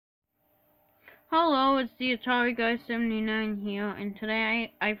Hello, it's the Atari Guy 79 here, and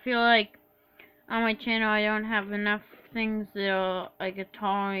today I feel like on my channel I don't have enough things that are like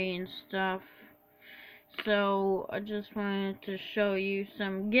Atari and stuff. So I just wanted to show you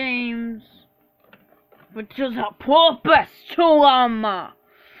some games, which is a purpose to them.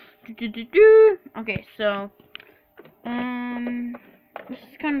 Okay, so this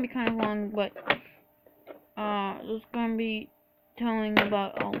is gonna be kind of long, but there's gonna be telling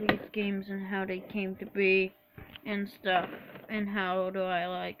about all these games and how they came to be and stuff, and how do I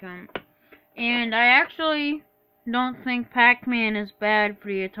like them. And I actually don't think Pac-Man is bad for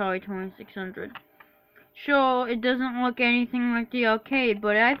the Atari 2600. Sure, it doesn't look anything like the arcade,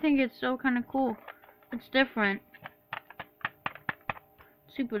 but I think it's still kind of cool. It's different.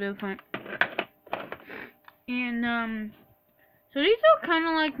 Super different. And, so these are kind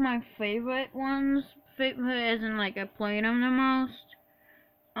of like my favorite ones. Favorite as in like I played them the most.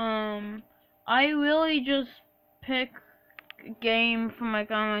 I really just pick a game from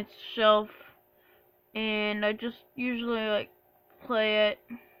like on my shelf, and I just usually like play it.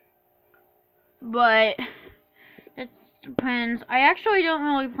 But it depends. I actually don't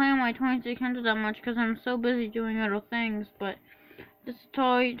really play on my 2600 that much because I'm so busy doing other things. But this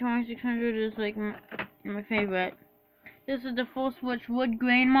toy 2600 is like my favorite. This is the full switch wood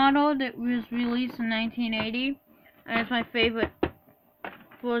grain model that was released in 1980, and it's my favorite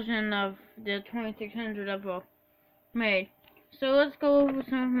version of the 2600 ever made. So let's go over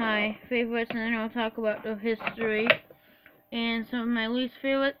some of my favorites, and then I'll talk about the history and some of my least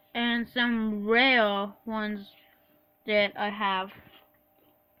favorite and some rare ones that I have.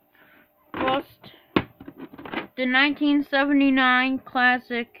 First, the 1979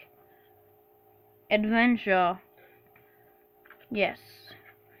 classic Adventure. Yes.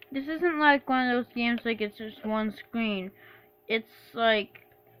 This isn't like one of those games like it's just one screen. It's like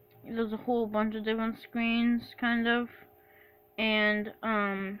there's a whole bunch of different screens, kind of. And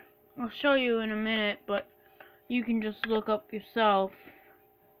I'll show you in a minute, but you can just look up yourself.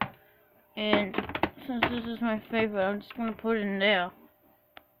 And since this is my favorite, I'm just gonna put it in there.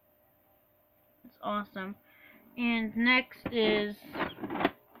 It's awesome. And next is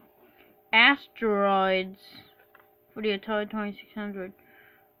Asteroids for the Atari 2600,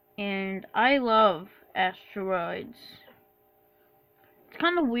 and I love Asteroids. It's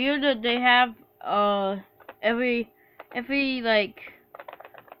kind of weird that they have every like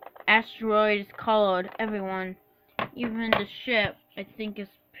asteroid is colored. Everyone, even the ship, I think is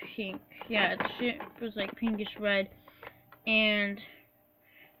pink. Yeah, the ship was like pinkish red, and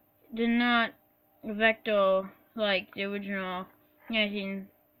did not vector like the original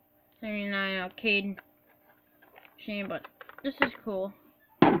 1979 arcade machine, but this is cool.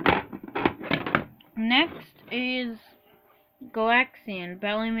 Next is Galaxian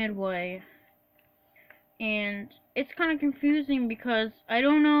Bally Midway, and it's kind of confusing because I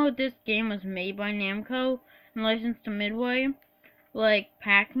don't know if this game was made by Namco and licensed to Midway, like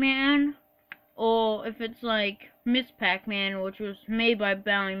Pac-Man, or if it's like Miss Pac-Man, which was made by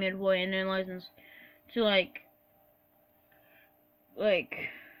Bally Midway and then licensed to like what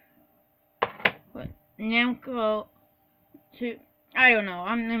Namco to, I don't know,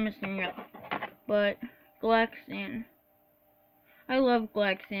 I'm messing it up. But Galaxian, I love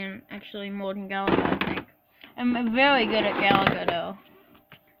Galaxian actually more than Galaga, I think. I'm very good at Galaga though.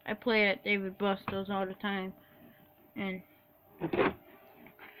 I play at David Buster's all the time. And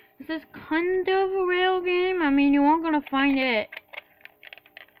this is kind of a rare game. I mean, you aren't gonna find it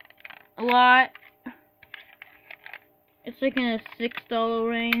a lot. It's like in a $6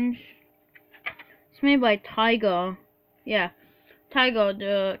 range. It's made by Tiger. Yeah, Tiger,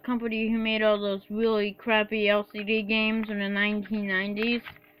 the company who made all those really crappy LCD games in the 1990s.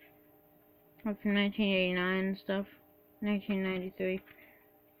 Like from 1989 and stuff. 1993.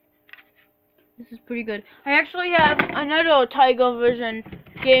 This is pretty good. I actually have another Tiger version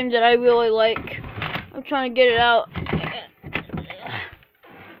game that I really like. I'm trying to get it out.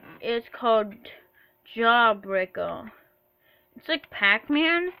 It's called Jawbreaker. It's like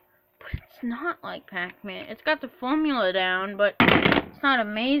Pac-Man, but it's not like Pac-Man. It's got the formula down, but it's not a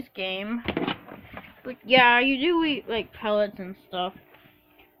maze game. But yeah, you do eat like pellets and stuff.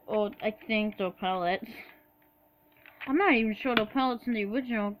 Or I think they're pellets. I'm not even sure they're pellets in the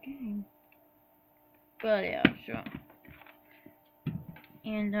original game. But yeah, sure.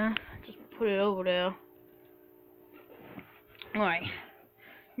 And just put it over there. Alright.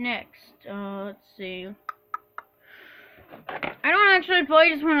 Next, let's see. I don't actually play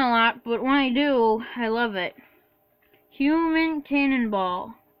this one a lot, but when I do, I love it. Human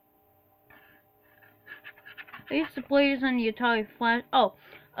Cannonball. I used to play this on the Atari Flash. Oh,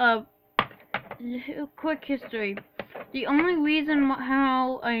 quick history. The only reason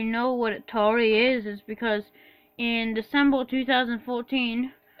how I know what Atari is because in December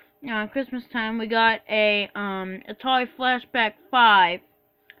 2014, Christmas time, we got a Atari Flashback 5,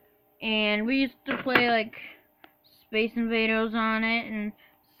 and we used to play like Space Invaders on it and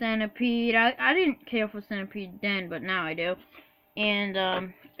Centipede. I didn't care for Centipede then, but now I do. And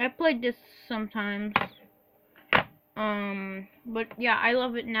I played this sometimes. But yeah, I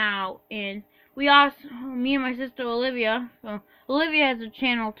love it now. And we also, me and my sister Olivia, Olivia has a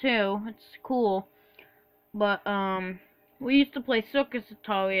channel too. It's cool. But we used to play Circus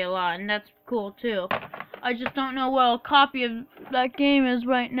Atari a lot, and that's cool too. I just don't know where a copy of that game is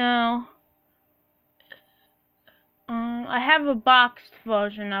right now. I have a boxed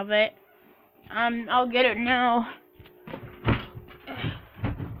version of it. I'll get it now.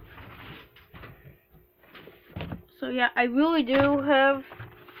 So yeah, I really do have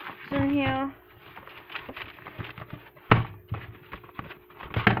some here.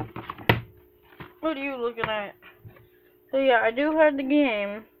 What are you looking at? So yeah, I do have the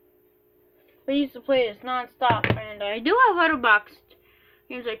game. I used to play this non-stop, and I do have other boxed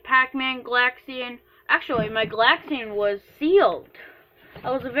games like Pac-Man, Galaxian. Actually, my Galaxian was sealed.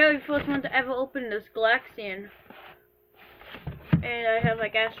 I was the very first one to ever open this Galaxian. And I have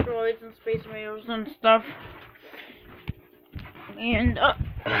like asteroids and space invaders and stuff. And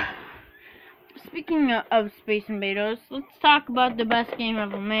speaking of Space Invaders, let's talk about the best game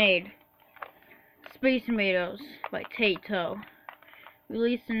ever made. Space Invaders by P.so DO.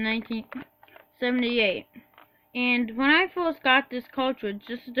 Released in 1978. And when I first got this cartridge,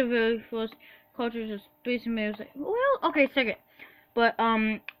 this is the very first cartridge of Space Invaders. Well, okay, second. But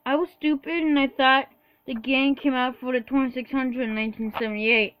I was stupid and I thought the game came out for the 2600 in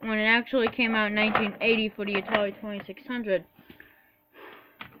 1978 when it actually came out in 1980 for the Atari 2600.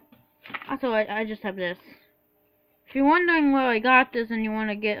 Also, I just have this. If you're wondering where I got this and you want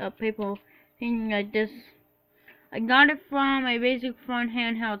to get a paper painting like this, I got it from a basic front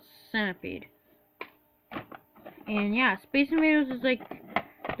handheld Centipede. And yeah, Space Invaders is like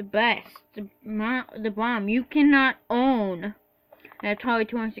the best, the bomb. You cannot own an Atari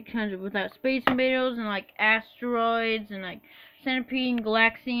 2600 without Space Invaders and like asteroids and like Centipede and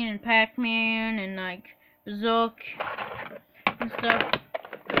Galaxian and Pac-Man and like Berserk and stuff.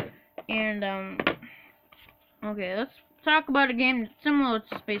 And okay, let's talk about a game that's similar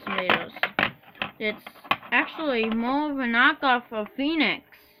to Space Invaders. It's actually more of a knockoff of Phoenix,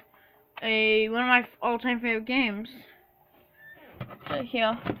 one of my all-time favorite games. So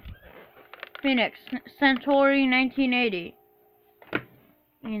here, Phoenix, Centauri 1980.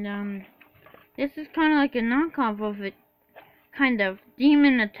 And this is kind of like a knockoff of it, kind of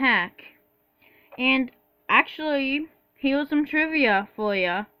Demon Attack. And actually, here's some trivia for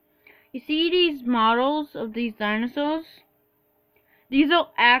ya. You see these models of these dinosaurs? These are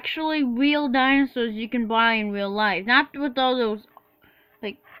actually real dinosaurs you can buy in real life. Not with all those,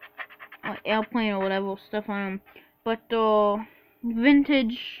 like, airplane or whatever stuff on them. But the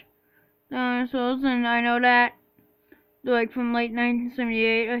vintage dinosaurs, and I know that they're like from late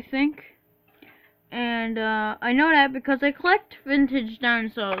 1978, I think. And I know that because I collect vintage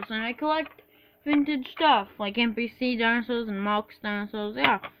dinosaurs, and I collect vintage stuff, like NPC dinosaurs and Marx dinosaurs,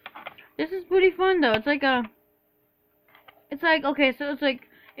 yeah. This is pretty fun though. It's like okay, so it's like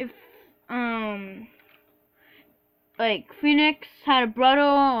if like Phoenix had a brother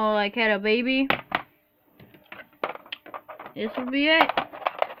or like had a baby, this would be it.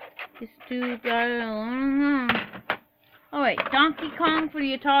 These two got it alone. Alright, Donkey Kong for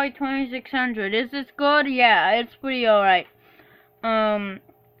the Atari 2600. Is this good? Yeah, it's pretty alright. Donkey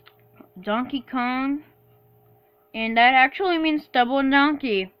Kong, and that actually means stubborn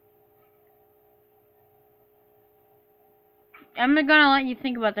donkey. I'm gonna let you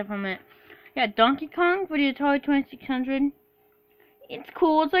think about that for a minute. Yeah, Donkey Kong for the Atari 2600. It's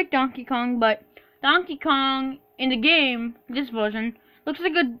cool, it's like Donkey Kong, but Donkey Kong in the game, this version, looks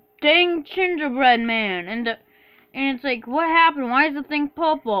like a dang gingerbread man. And it's like, what happened? Why is the thing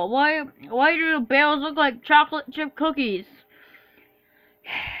purple? Why do the barrels look like chocolate chip cookies?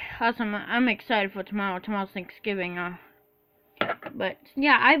 Awesome, I'm excited for tomorrow. Tomorrow's Thanksgiving. But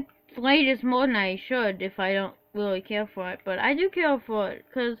yeah, I play this more than I should if I don't really care for it, but I do care for it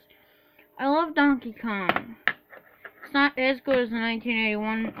because I love Donkey Kong. It's not as good as the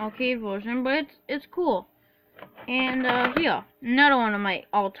 1981 arcade version, but it's cool. And here, another one of my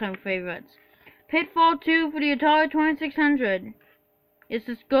all-time favorites, Pitfall 2 for the Atari 2600. Is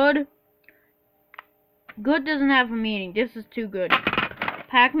this good? Good doesn't have a meaning. This is too good.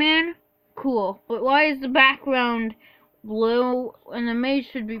 Pac-Man, cool, but why is the background blue and the maze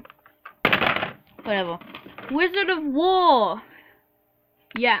should be Whatever. Wizard of War.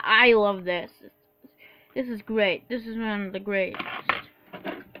 Yeah, I love this. This is great. This is one of the greatest.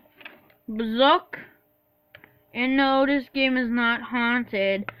 Berserk. And no, this game is not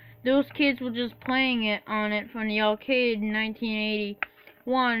haunted. Those kids were just playing it on it from the arcade in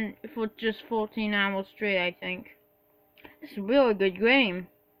 1981 for just 14 hours straight, I think. It's a really good game,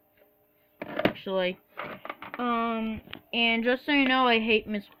 actually. And just so you know, I hate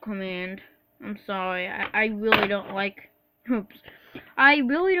Missile Command. I'm sorry. I really don't like... Oops. I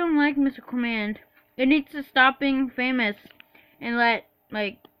really don't like Missile Command. It needs to stop being famous and let,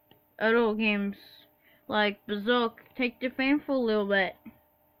 like, other games like Berserk take the fame for a little bit.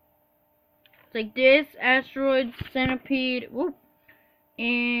 It's like this, Asteroid, Centipede, whoop,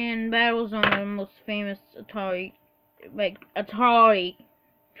 and Battlezone are the most famous Atari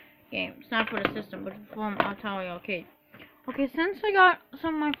games. Not for the system, but from Atari Arcade. Okay, since I got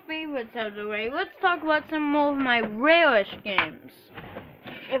some of my favorites out of the way, let's talk about some more of my rarest games.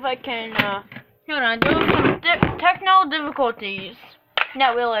 If I can, hold on, do some technical difficulties.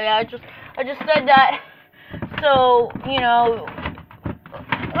 Not really, I just said that so, you know,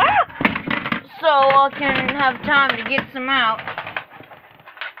 so I can have time to get some out.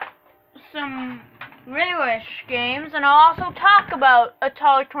 Some rarest games, and I'll also talk about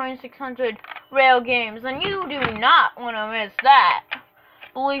Atari 2600 rare games, and you do not want to miss that.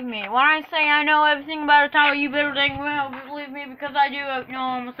 Believe me, when I say I know everything about Atari, you better think, well, believe me, because I do know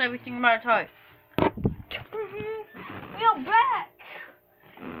almost everything about Atari. We're back!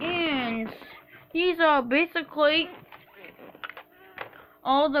 And these are basically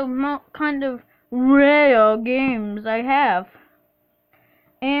all the kind of rare games I have.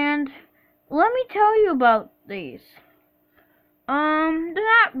 And let me tell you about these. They're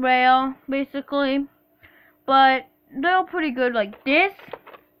not rare, basically, but they're pretty good. Like this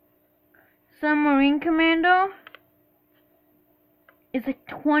Submarine Commando is like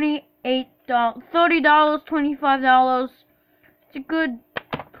 $28, $30, $25. It's a good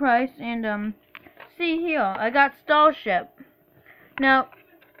price. And see here, I got Starship. Now,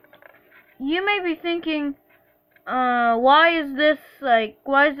 you may be thinking, why is this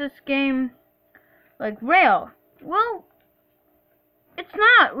game like rare? Well, it's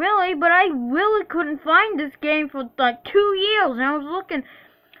not really, but I really couldn't find this game for like 2 years, and I was looking,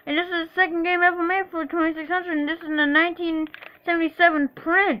 and this is the second game ever made for 2600, and this is the 1977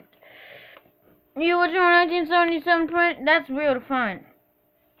 print. The original 1977 print, that's real to find.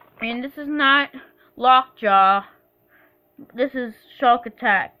 And this is not Lockjaw. This is Shark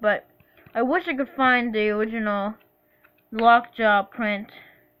Attack, but I wish I could find the original Lockjaw print.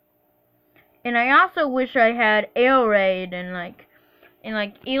 And I also wish I had Air Raid and like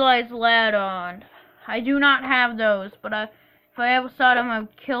Eli's Ladder on. I do not have those, but if I ever saw them, I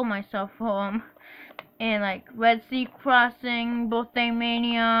would kill myself for them. And like Red Sea Crossing, Birthday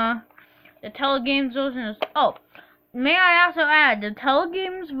Mania, the Telegames version is... Oh, may I also add, the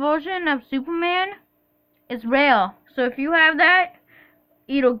Telegames version of Superman is rare. So if you have that,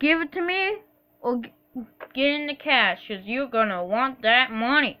 either give it to me or get in the cash, because you're gonna want that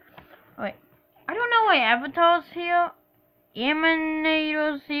money. Alright, I don't know why Avatar's here,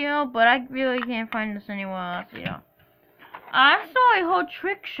 Emanator's here, but I really can't find this anywhere else, you know. I heard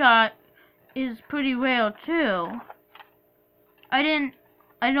Trick Shot is pretty rare too. I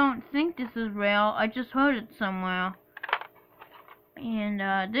don't think this is rare, I just heard it somewhere. And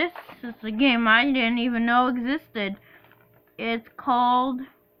this is a game I didn't even know existed. It's called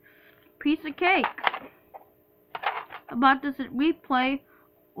Piece of Cake. About this at Replay,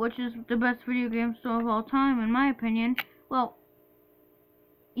 which is the best video game store of all time, in my opinion. Well,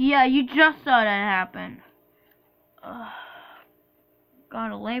 yeah, you just saw that happen.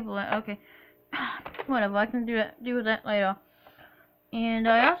 Gotta label it. Okay, whatever. I can do with that later. And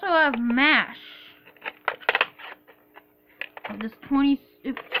I also have MASH. This 20th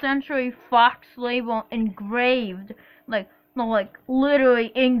Century Fox label engraved, like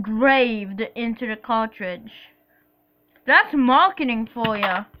literally engraved into the cartridge. That's marketing for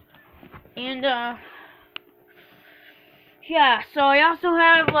you. And yeah, so I also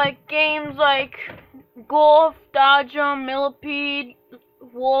have like games like Golf, Dodger, Millipede,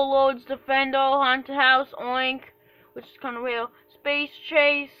 Warlords, Defender, Haunted House, Oink, which is kind of real, Space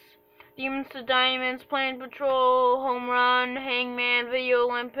Chase, Demons to Diamonds, Planet Patrol, Home Run, Hangman, Video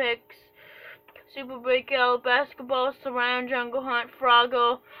Olympics, Super Breakout, Basketball, Surround, Jungle Hunt,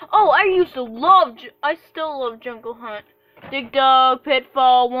 Frogger. Oh, I still love Jungle Hunt. Dig Dug,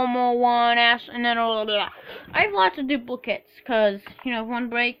 Pitfall, One More One, Ash, and then all of that. I have lots of duplicates, because, you know, if one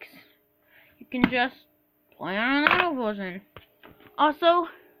breaks, you can just play on another version. Also,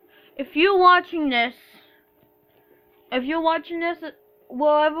 if you're watching this,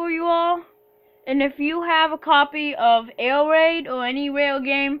 wherever you are, and if you have a copy of Air Raid or any rail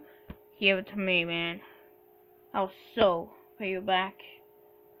game, give it to me, man. I'll so pay you back.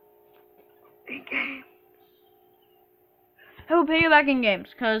 I will pay you back in games,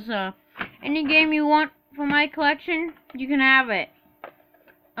 cause any game you want from my collection, you can have it.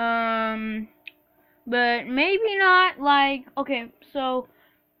 But maybe not like, okay, so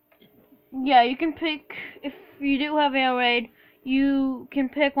yeah, you can pick, if you do have Air Raid, you can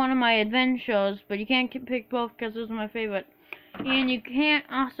pick one of my adventures, but you can't pick both because those are my favorite. And you can't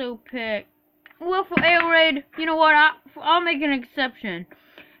also pick, well, for Air Raid, you know what, I'll make an exception.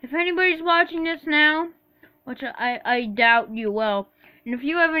 If anybody's watching this now, which I doubt you will, and if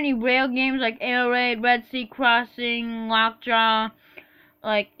you have any rail games like Air Raid, Red Sea Crossing, Lockjaw,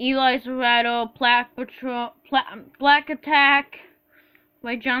 like Eli's Rattle, Black Attack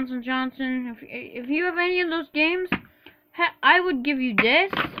by Johnson Johnson, if you have any of those games, I would give you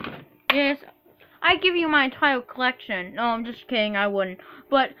this. Yes, I'd give you my entire collection. No, I'm just kidding, I wouldn't.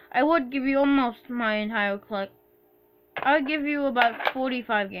 But I would give you almost my entire collection. I would give you about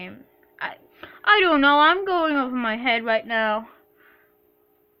 45 games. I don't know, I'm going over my head right now.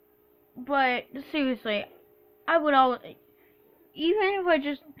 But seriously, I would always, even if I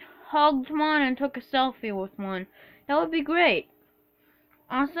just hugged one and took a selfie with one, that would be great.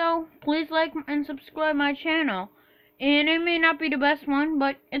 Also, please like and subscribe my channel. And it may not be the best one,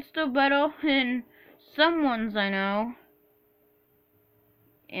 but it's still better than some ones I know.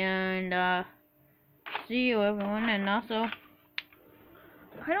 And, see you everyone, and also,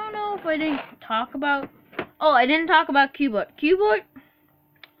 I don't know if I didn't talk about, I didn't talk about Cubot. Cubot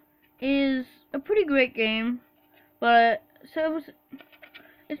is a pretty great game, but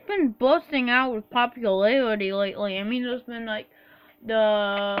it's been busting out with popularity lately. I mean, there's been like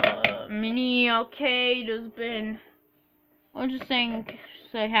the mini arcade, there's been, I'm just saying,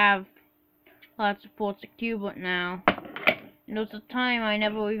 they have lots of ports of Cubot now. And there was a time I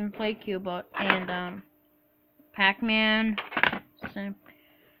never even played Cubot, and Pac-Man, so,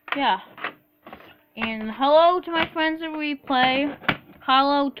 yeah. And hello to my friends that we play.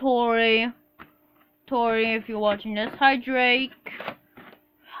 Hello, Tori. Tori, if you're watching this. Hi, Drake.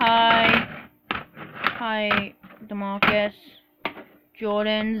 Hi. Hi, Demarcus.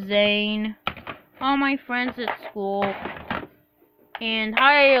 Jordan, Zane. All my friends at school. And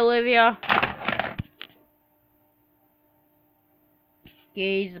hi, Olivia.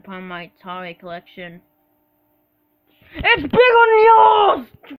 Gaze upon my Atari collection. It's bigger than yours!